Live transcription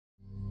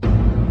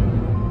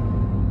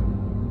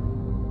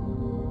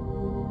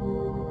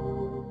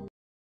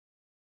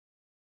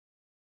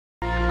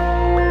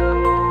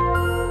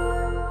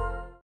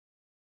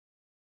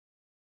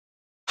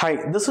Hi,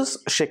 this is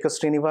Shekhar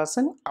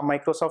Srinivasan, a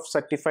Microsoft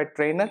certified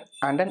trainer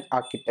and an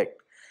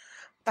architect.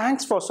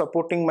 Thanks for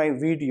supporting my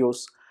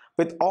videos.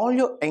 With all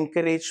your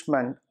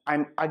encouragement,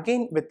 I'm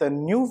again with a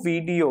new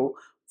video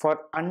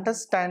for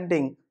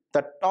understanding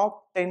the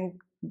top 10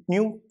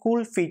 new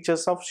cool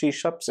features of C#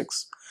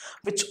 6,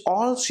 which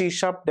all C#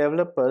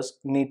 developers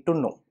need to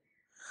know.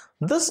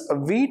 This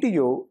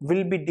video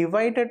will be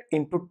divided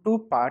into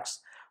two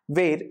parts,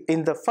 where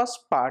in the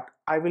first part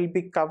I will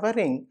be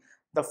covering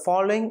the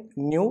following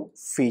new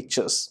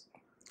features: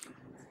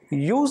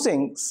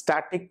 using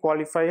static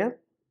qualifier,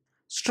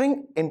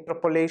 string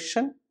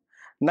interpolation,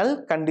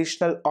 null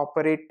conditional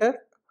operator,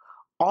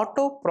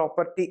 auto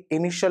property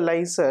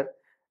initializer,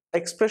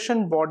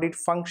 expression-bodied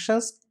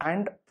functions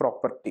and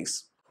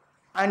properties.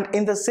 And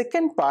in the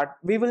second part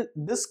we will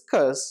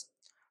discuss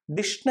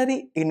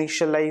dictionary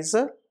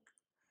initializer,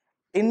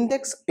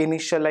 index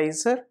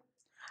initializer,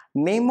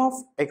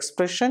 nameof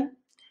expression,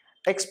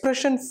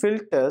 expression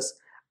filters,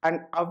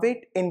 and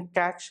await in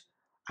catch,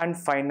 and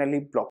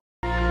finally block.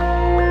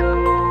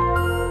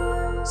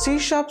 C#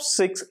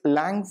 6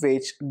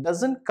 language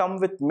doesn't come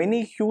with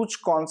many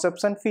huge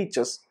concepts and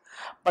features,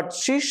 but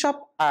C#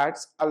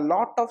 adds a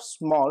lot of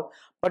small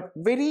but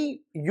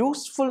very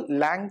useful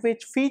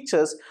language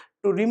features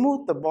to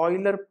remove the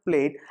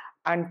boilerplate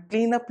and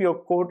clean up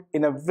your code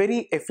in a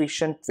very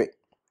efficient way.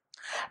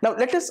 Now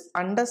let us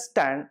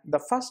understand the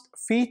first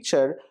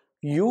feature,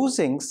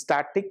 using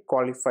static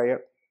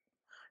qualifier.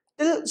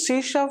 Till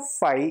C#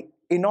 5,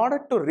 in order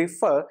to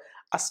refer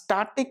a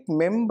static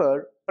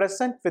member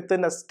present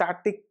within a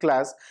static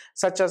class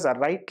such as a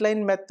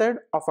writeLine method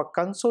of a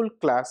console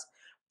class,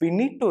 we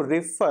need to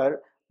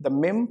refer the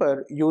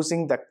member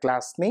using the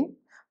class name,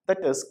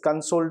 that is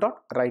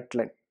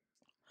console.writeLine.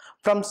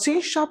 From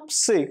C#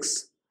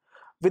 6,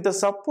 with the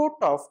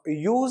support of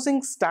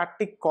using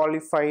static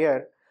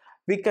qualifier,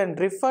 we can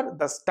refer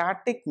the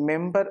static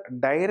member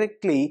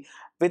directly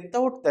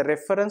without the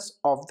reference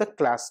of the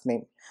class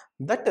name.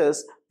 That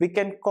is, we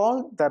can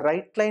call the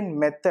writeLine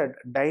method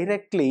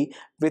directly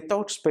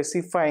without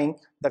specifying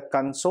the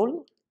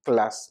console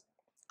class.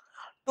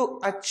 To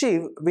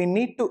achieve, we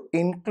need to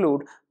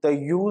include the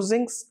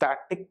using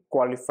static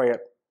qualifier.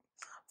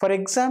 For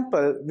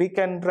example, we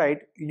can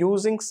write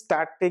using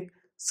static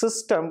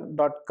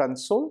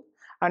system.console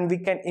and we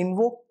can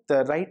invoke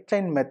the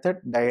writeLine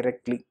method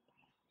directly.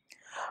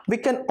 We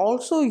can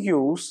also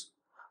use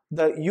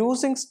the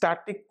using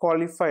static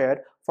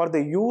qualifier for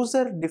the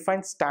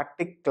user-defined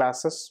static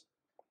classes.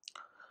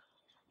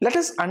 Let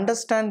us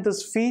understand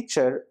this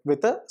feature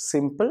with a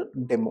simple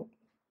demo.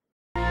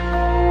 I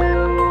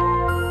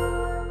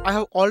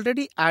have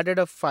already added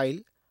a file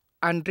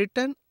and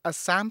written a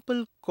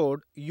sample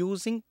code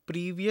using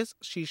previous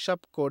C#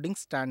 coding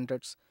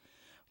standards.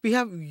 We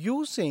have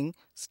using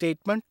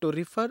statement to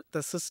refer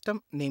the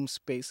system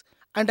namespace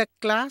and a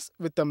class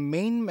with a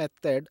main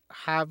method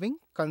having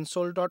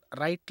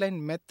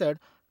console.writeLine method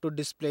to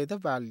display the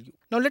value.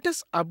 Now let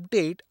us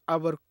update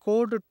our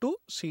code to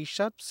C#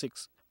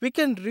 6. We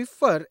can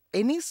refer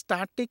any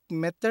static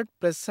method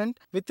present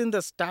within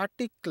the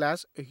static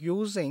class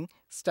using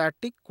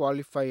static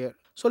qualifier.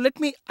 So let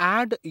me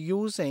add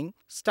using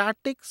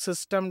static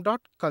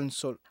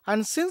system.console,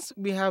 and since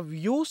we have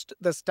used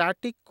the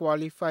static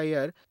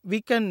qualifier,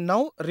 we can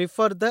now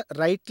refer the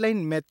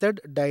writeLine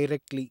method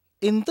directly.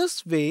 In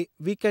this way,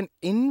 we can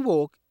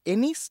invoke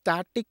any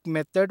static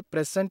method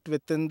present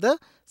within the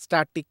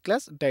static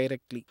class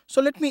directly.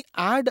 So let me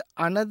add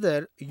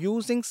another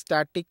using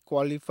static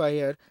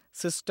qualifier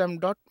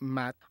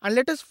system.math, and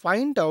let us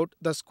find out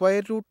the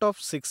square root of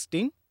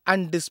 16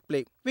 and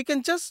display. We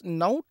can just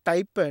now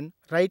type in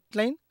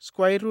writeLine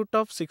square root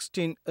of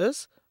 16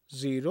 is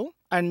 0,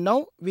 and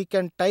now we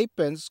can type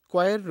in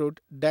square root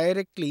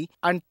directly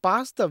and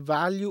pass the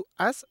value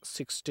as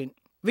 16.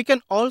 We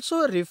can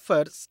also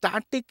refer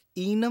static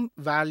enum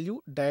value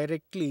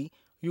directly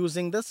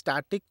using the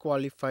static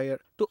qualifier.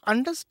 To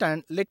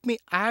understand, let me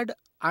add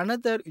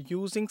another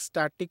using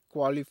static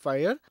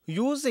qualifier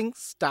using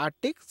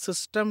static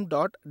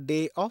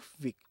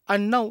system.dayOfWeek.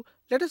 And now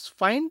let us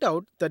find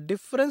out the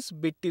difference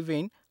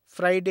between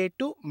Friday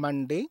to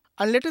Monday,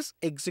 and let us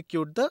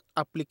execute the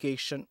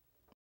application.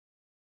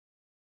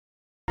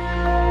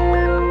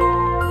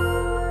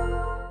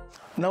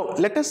 Now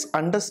let us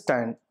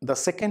understand the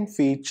second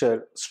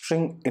feature,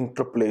 string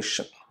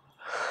interpolation.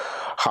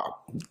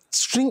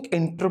 String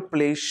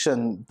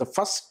interpolation, the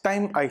first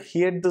time I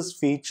heard this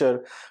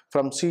feature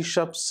from C#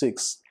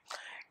 6,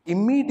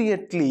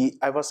 immediately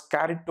I was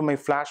carried to my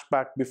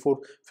flashback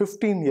before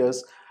 15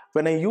 years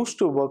when I used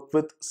to work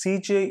with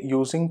CJ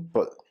using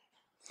Perl.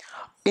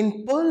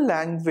 In Perl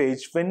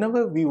language,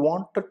 whenever we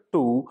wanted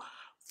to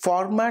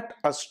format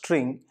a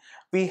string,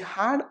 we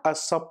had a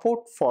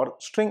support for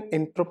string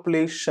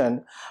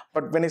interpolation,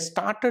 but when I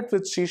started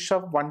with C#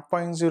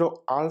 1.0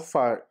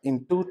 alpha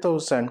in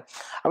 2000,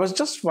 I was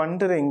just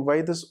wondering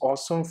why this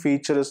awesome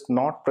feature is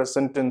not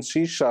present in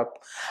C#,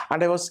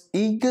 and I was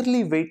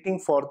eagerly waiting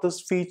for this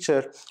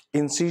feature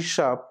in C#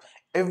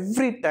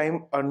 every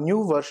time a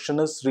new version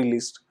is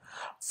released.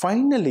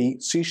 Finally,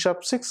 C#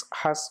 6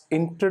 has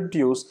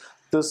introduced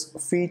this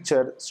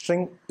feature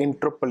string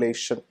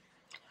interpolation.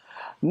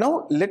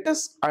 Now let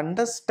us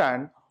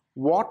understand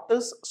what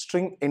is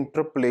string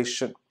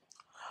interpolation.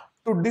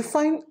 To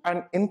define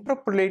an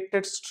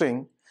interpolated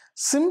string,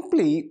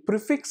 simply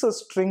prefix a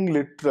string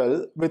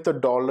literal with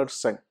a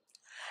 $sign.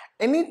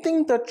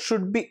 Anything that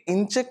should be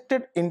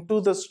injected into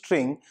the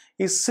string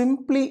is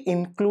simply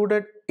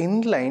included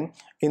inline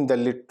in the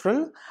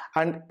literal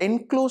and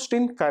enclosed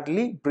in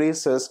curly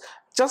braces,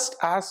 just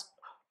as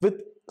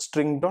with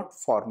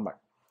string.format.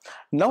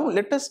 Now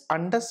let us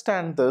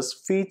understand this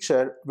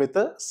feature with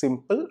a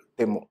simple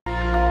demo.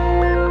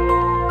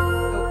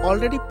 I've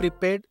already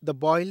prepared the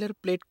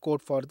boilerplate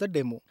code for the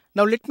demo.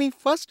 Now let me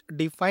first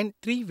define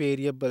three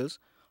variables,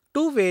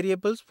 two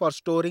variables for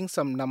storing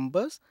some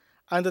numbers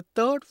and the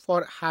third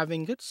for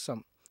having its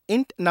sum.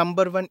 Int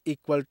number1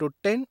 equal to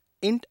 10,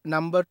 int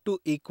number2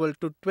 equal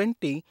to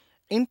 20,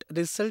 int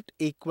result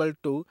equal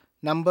to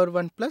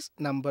number1 plus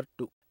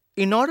number2.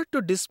 In order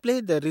to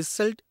display the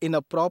result in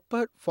a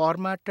proper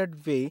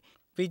formatted way,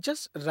 we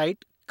just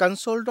write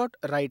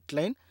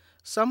console.writeLine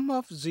sum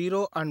of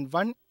 0 and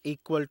 1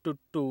 equal to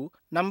 2,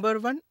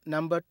 number1,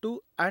 number2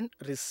 and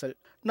result.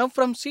 Now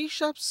from C#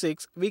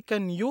 6 we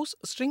can use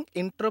string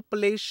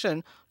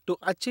interpolation to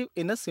achieve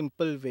in a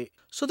simple way.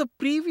 So the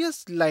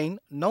previous line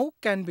now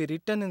can be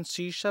written in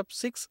C#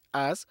 6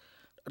 as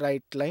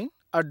writeLine,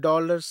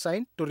 a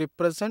 $sign to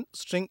represent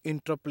string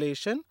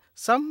interpolation,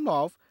 sum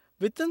of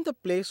within the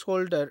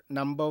placeholder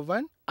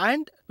number1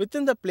 and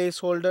within the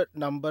placeholder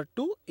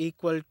number2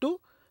 equal to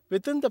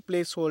within the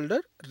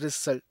placeholder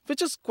result,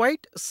 which is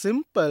quite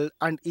simple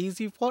and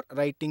easy for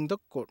writing the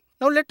code.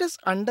 Now let us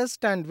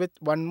understand with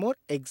one more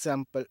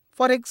example.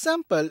 For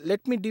example,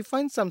 let me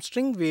define some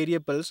string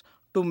variables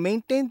to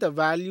maintain the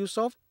values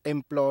of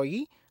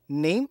employee,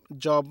 name,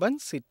 job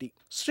and city.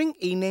 String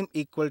ename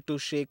equal to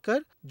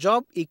Shekhar,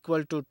 job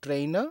equal to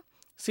trainer,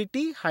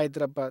 city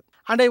Hyderabad,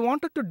 and I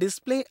wanted to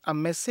display a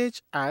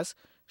message as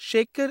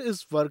Shekhar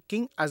is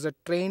working as a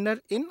trainer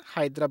in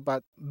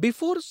Hyderabad.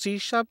 Before C#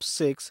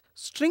 6,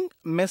 string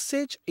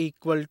message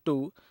equal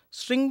to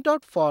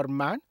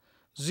string.format,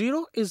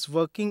 0 is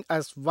working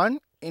as 1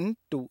 in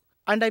 2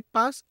 and I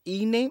pass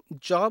ename,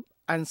 job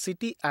and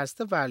city as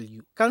the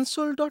value.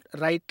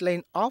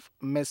 Console.writeLine of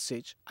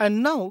message.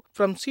 And now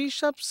from C#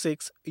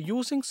 6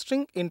 using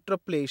string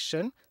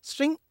interpolation,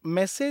 string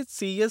message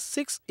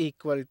CS6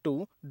 equal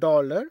to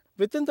 $.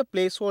 Within the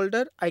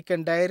placeholder I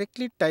can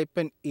directly type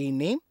in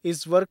ename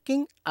is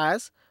working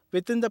as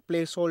within the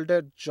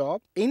placeholder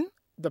job in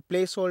the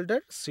placeholder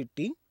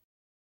city.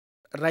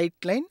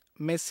 WriteLine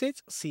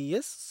message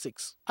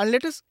CS6 and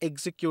let us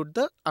execute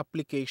the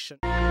application.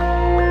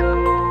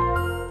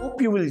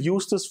 Hope you will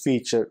use this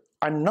feature,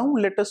 and now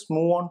let us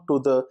move on to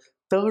the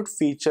third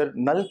feature,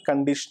 null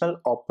conditional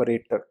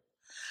operator.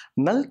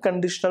 Null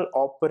conditional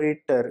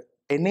operator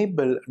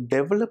enable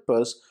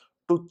developers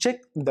to check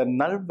the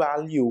null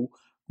value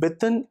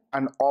within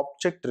an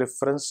object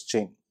reference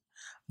chain.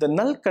 The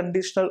null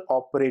conditional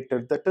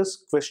operator, that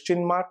is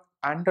question mark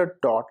and a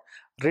dot,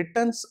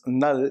 returns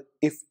null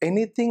if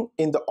anything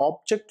in the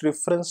object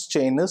reference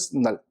chain is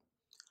null.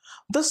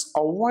 This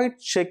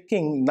avoids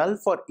checking null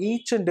for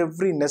each and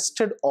every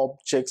nested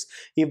objects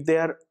if they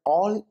are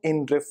all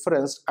in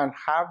reference and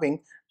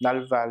having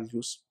null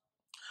values.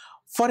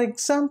 For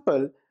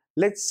example,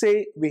 let's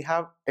say we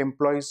have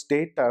employees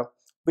data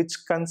which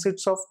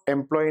consists of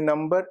employee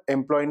number,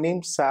 employee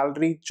name,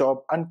 salary,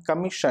 job and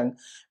commission,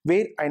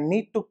 where I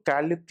need to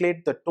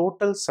calculate the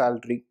total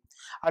salary.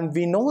 And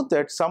we know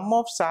that sum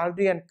of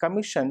salary and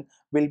commission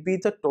will be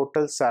the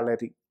total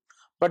salary.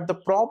 But the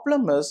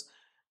problem is,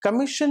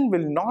 commission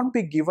will not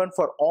be given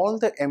for all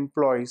the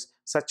employees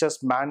such as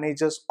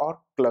managers or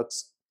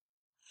clerks.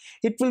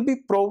 It will be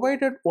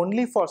provided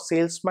only for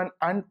salesman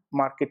and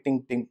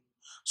marketing team.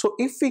 So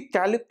if we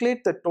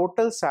calculate the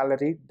total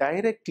salary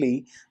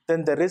directly,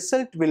 then the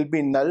result will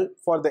be null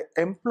for the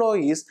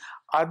employees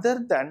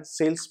other than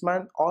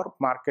salesman or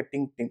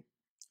marketing team.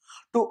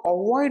 To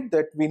avoid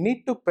that, we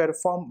need to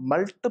perform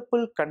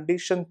multiple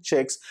condition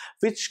checks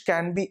which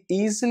can be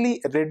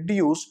easily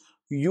reduced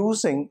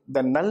using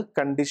the null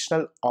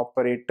conditional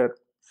operator.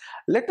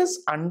 Let us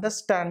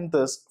understand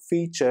this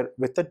feature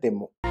with a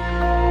demo.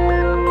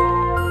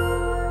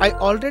 I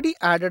already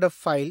added a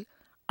file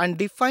and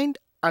defined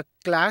a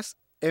class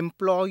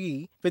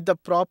employee with the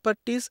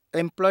properties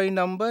employee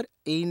number,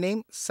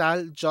 ename,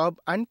 sal, job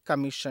and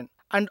commission.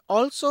 And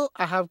also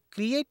I have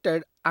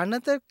created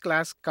another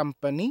class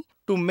company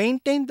to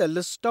maintain the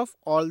list of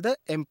all the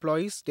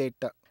employees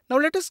data. Now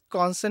let us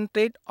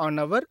concentrate on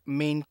our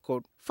main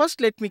code.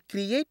 First let me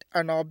create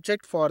an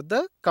object for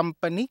the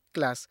company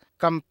class.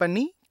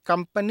 Company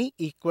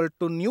equal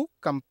to new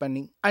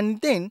company. And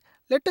then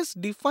let us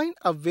define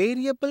a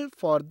variable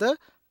for the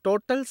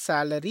total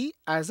salary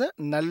as a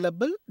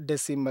nullable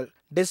decimal.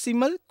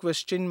 Decimal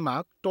question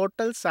mark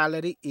total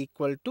salary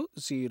equal to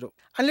 0.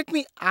 And let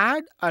me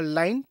add a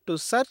line to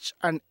search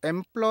an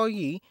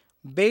employee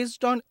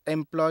based on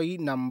employee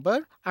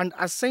number and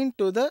assign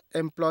to the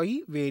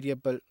employee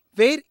variable.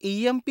 where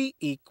emp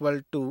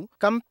equal to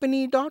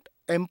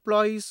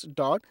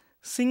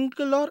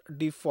company.employees.singular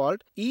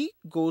default e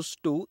goes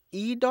to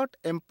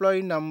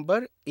e.employee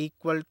number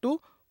equal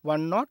to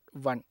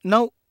 101.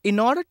 Now, in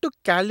order to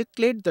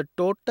calculate the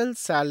total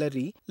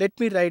salary, let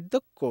me write the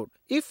code.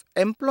 If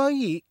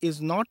employee is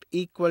not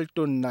equal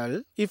to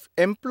null, if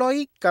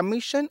employee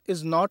commission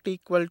is not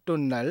equal to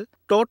null,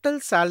 total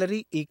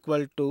salary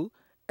equal to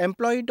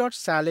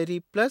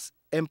employee.salary plus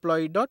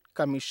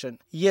employee.commission.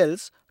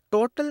 Else,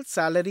 total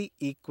salary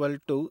equal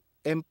to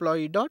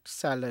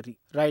employee.salary.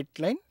 Right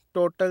line,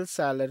 total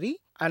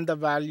salary and the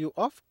value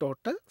of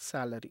total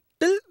salary.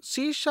 Till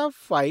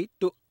C#5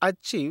 to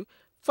achieve,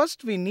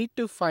 first we need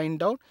to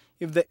find out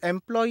if the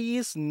employee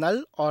is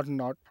null or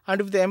not.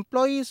 And if the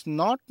employee is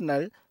not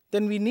null,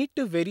 then we need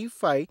to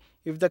verify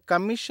if the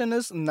commission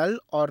is null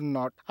or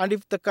not. And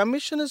if the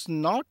commission is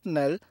not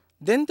null,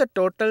 then the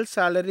total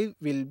salary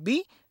will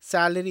be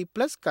salary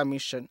plus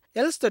commission.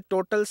 Else the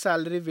total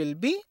salary will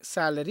be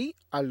salary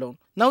alone.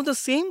 Now the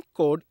same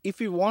code, if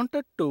we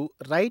wanted to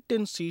write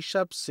in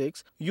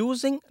C#6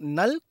 using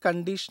null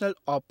conditional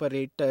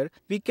operator,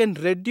 we can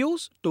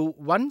reduce to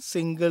one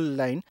single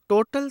line,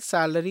 total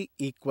salary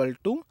equal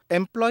to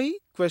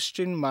employee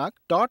question mark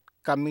dot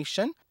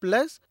commission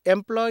plus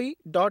employee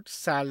dot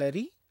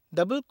salary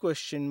double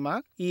question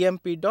mark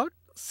emp dot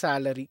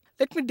salary.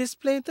 Let me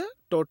display the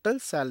total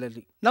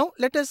salary. Now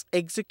let us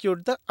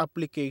execute the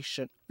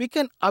application. We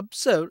can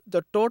observe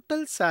the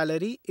total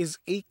salary is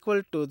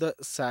equal to the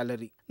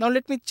salary. Now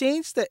let me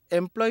change the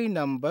employee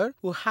number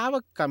who have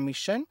a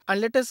commission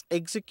and let us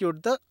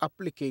execute the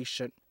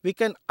application. We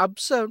can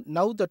observe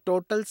now the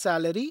total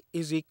salary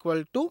is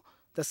equal to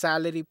the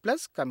salary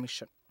plus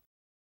commission.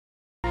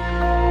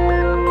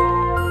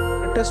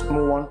 Let us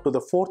move on to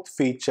the fourth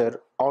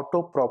feature,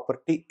 Auto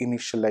Property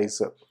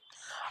Initializer.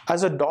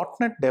 As a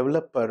 .NET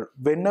developer,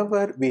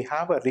 whenever we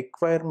have a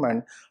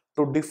requirement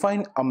to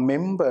define a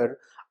member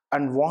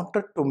and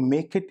wanted to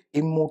make it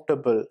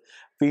immutable,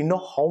 we know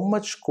how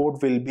much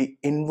code will be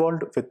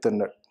involved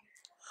within it.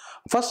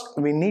 First,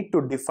 we need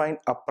to define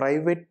a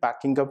private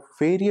backing up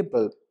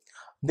variable,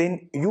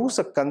 then use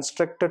a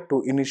constructor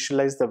to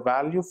initialize the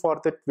value for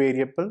that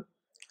variable.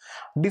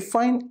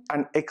 Define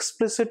an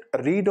explicit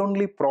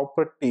read-only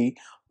property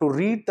to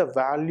read the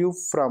value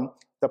from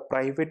the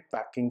private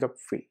backing up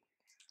field.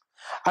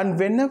 And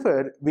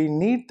whenever we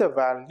need the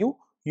value,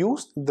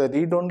 use the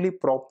read-only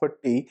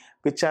property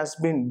which has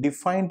been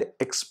defined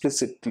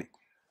explicitly.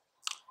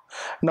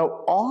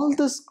 Now, all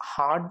this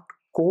hard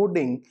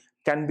coding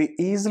can be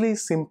easily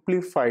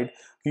simplified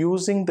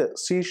using the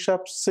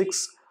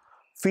C#6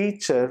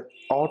 feature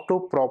Auto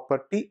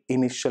Property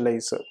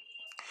Initializer.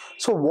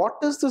 So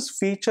what is this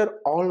feature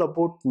all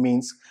about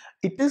means?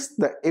 It is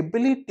the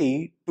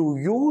ability to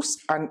use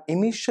an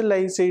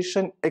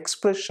initialization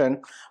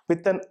expression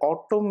with an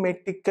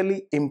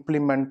automatically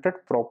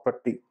implemented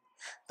property.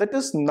 That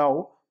is,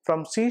 now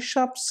from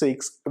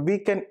C#6 we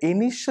can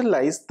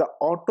initialize the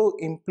auto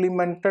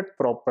implemented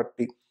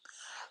property.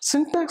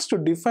 Syntax to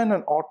define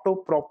an auto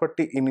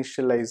property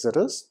initializer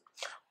is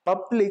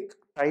public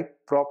type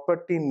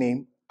property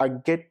name a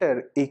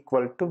getter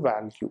equal to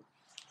value.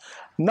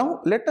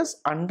 Now let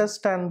us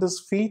understand this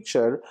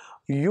feature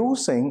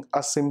using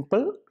a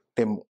simple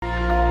demo.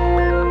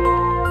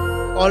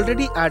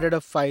 Already added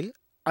a file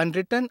and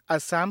written a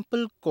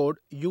sample code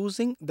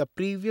using the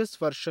previous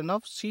version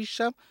of C#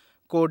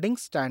 coding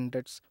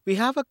standards. We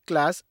have a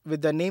class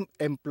with the name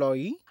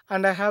employee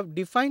and I have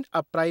defined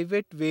a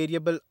private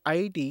variable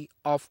ID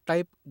of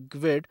type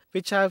GVID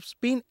which has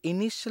been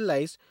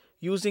initialized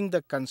using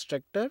the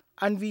constructor,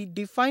 and we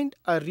defined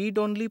a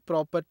read-only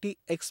property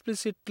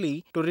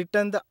explicitly to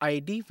return the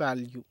ID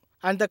value.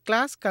 And the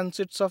class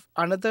consists of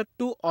another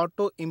two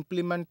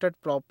auto-implemented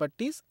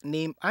properties,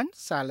 name and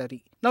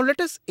salary. Now let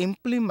us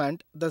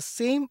implement the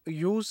same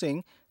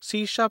using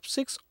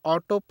C#6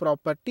 auto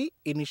property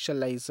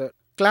initializer.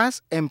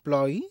 Class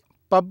employee,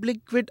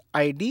 public GVID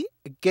ID,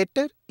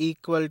 getter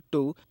equal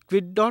to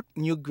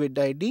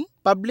GVID.newGVID,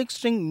 public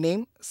string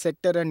name,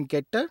 setter and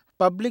getter,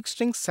 public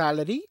string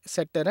salary,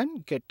 setter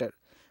and getter.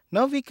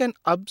 Now we can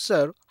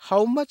observe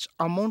how much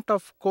amount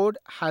of code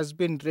has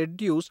been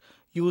reduced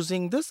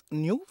using this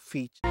new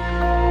feature.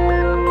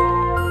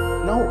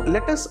 Now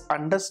let us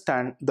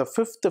understand the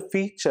fifth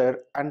feature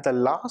and the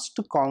last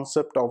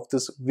concept of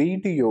this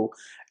video,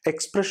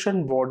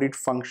 expression-bodied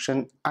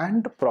function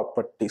and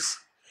properties.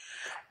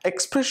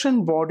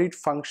 Expression-bodied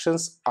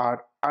functions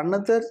are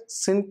another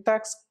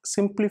syntax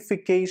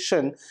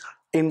simplification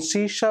in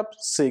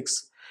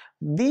C#6.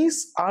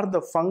 These are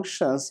the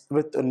functions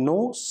with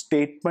no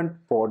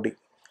statement body.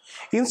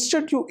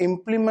 Instead, you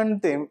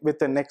implement them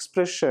with an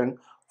expression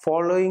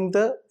following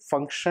the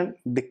function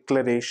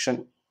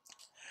declaration.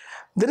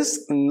 There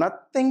is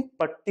nothing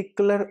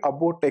particular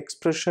about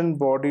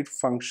expression-bodied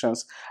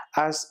functions,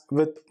 as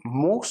with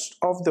most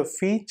of the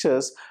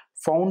features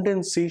found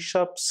in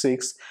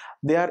C#6,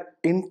 they are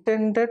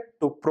intended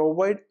to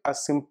provide a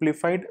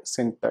simplified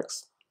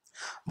syntax.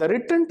 The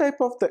return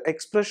type of the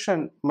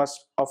expression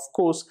must, of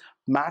course,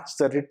 match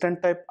the return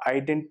type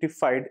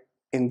identified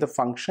in the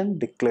function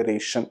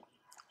declaration.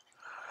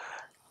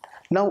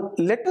 Now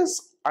let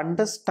us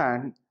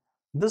understand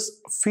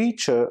this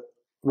feature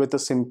with a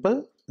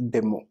simple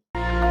demo.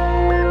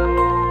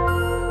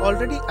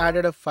 Already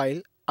added a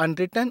file and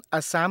written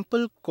a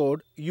sample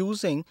code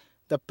using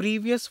the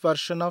previous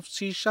version of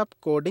C#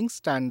 coding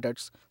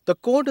standards. The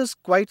code is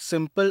quite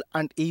simple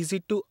and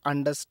easy to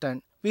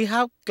understand. We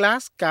have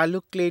class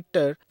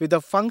calculator with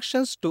the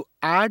functions to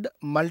add,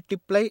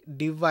 multiply,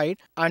 divide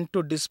and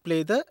to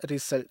display the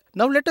result.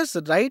 Now let us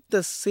write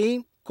the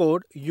same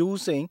code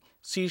using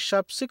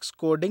C#6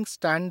 coding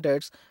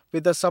standards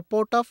with the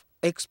support of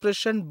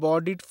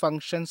expression-bodied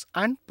functions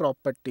and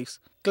properties.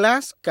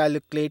 Class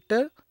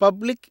calculator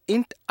public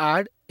int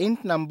add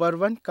int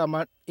number1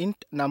 comma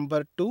int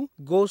number2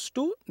 goes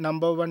to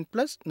number1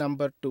 plus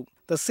number2.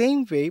 The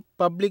same way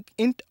public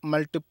int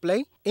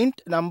multiply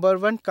int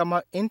number1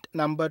 comma int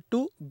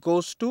number2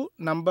 goes to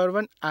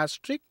number1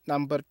 asterisk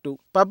number2.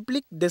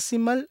 Public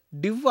decimal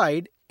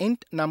divide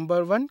int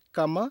number1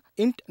 comma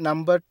int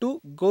number2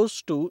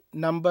 goes to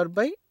number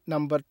by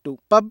number2.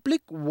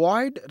 Public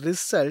void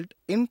result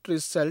int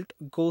result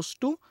goes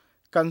to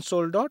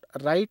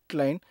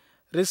console.writeLine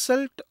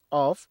result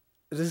of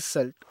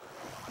result.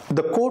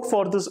 The code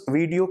for this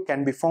video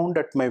can be found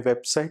at my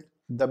website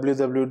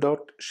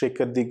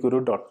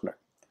www.shekhardiguru.net.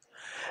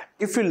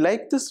 If you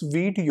like this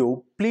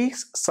video,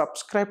 please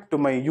subscribe to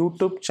my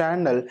YouTube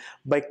channel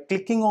by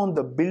clicking on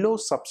the below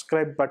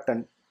subscribe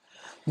button.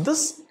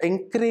 This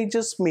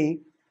encourages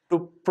me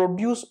to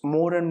produce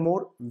more and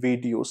more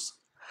videos.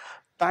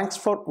 Thanks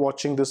for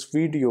watching this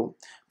video.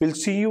 We'll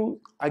see you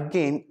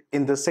again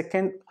in the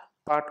second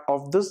part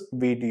of this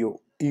video.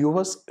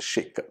 Yours,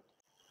 Shekhar.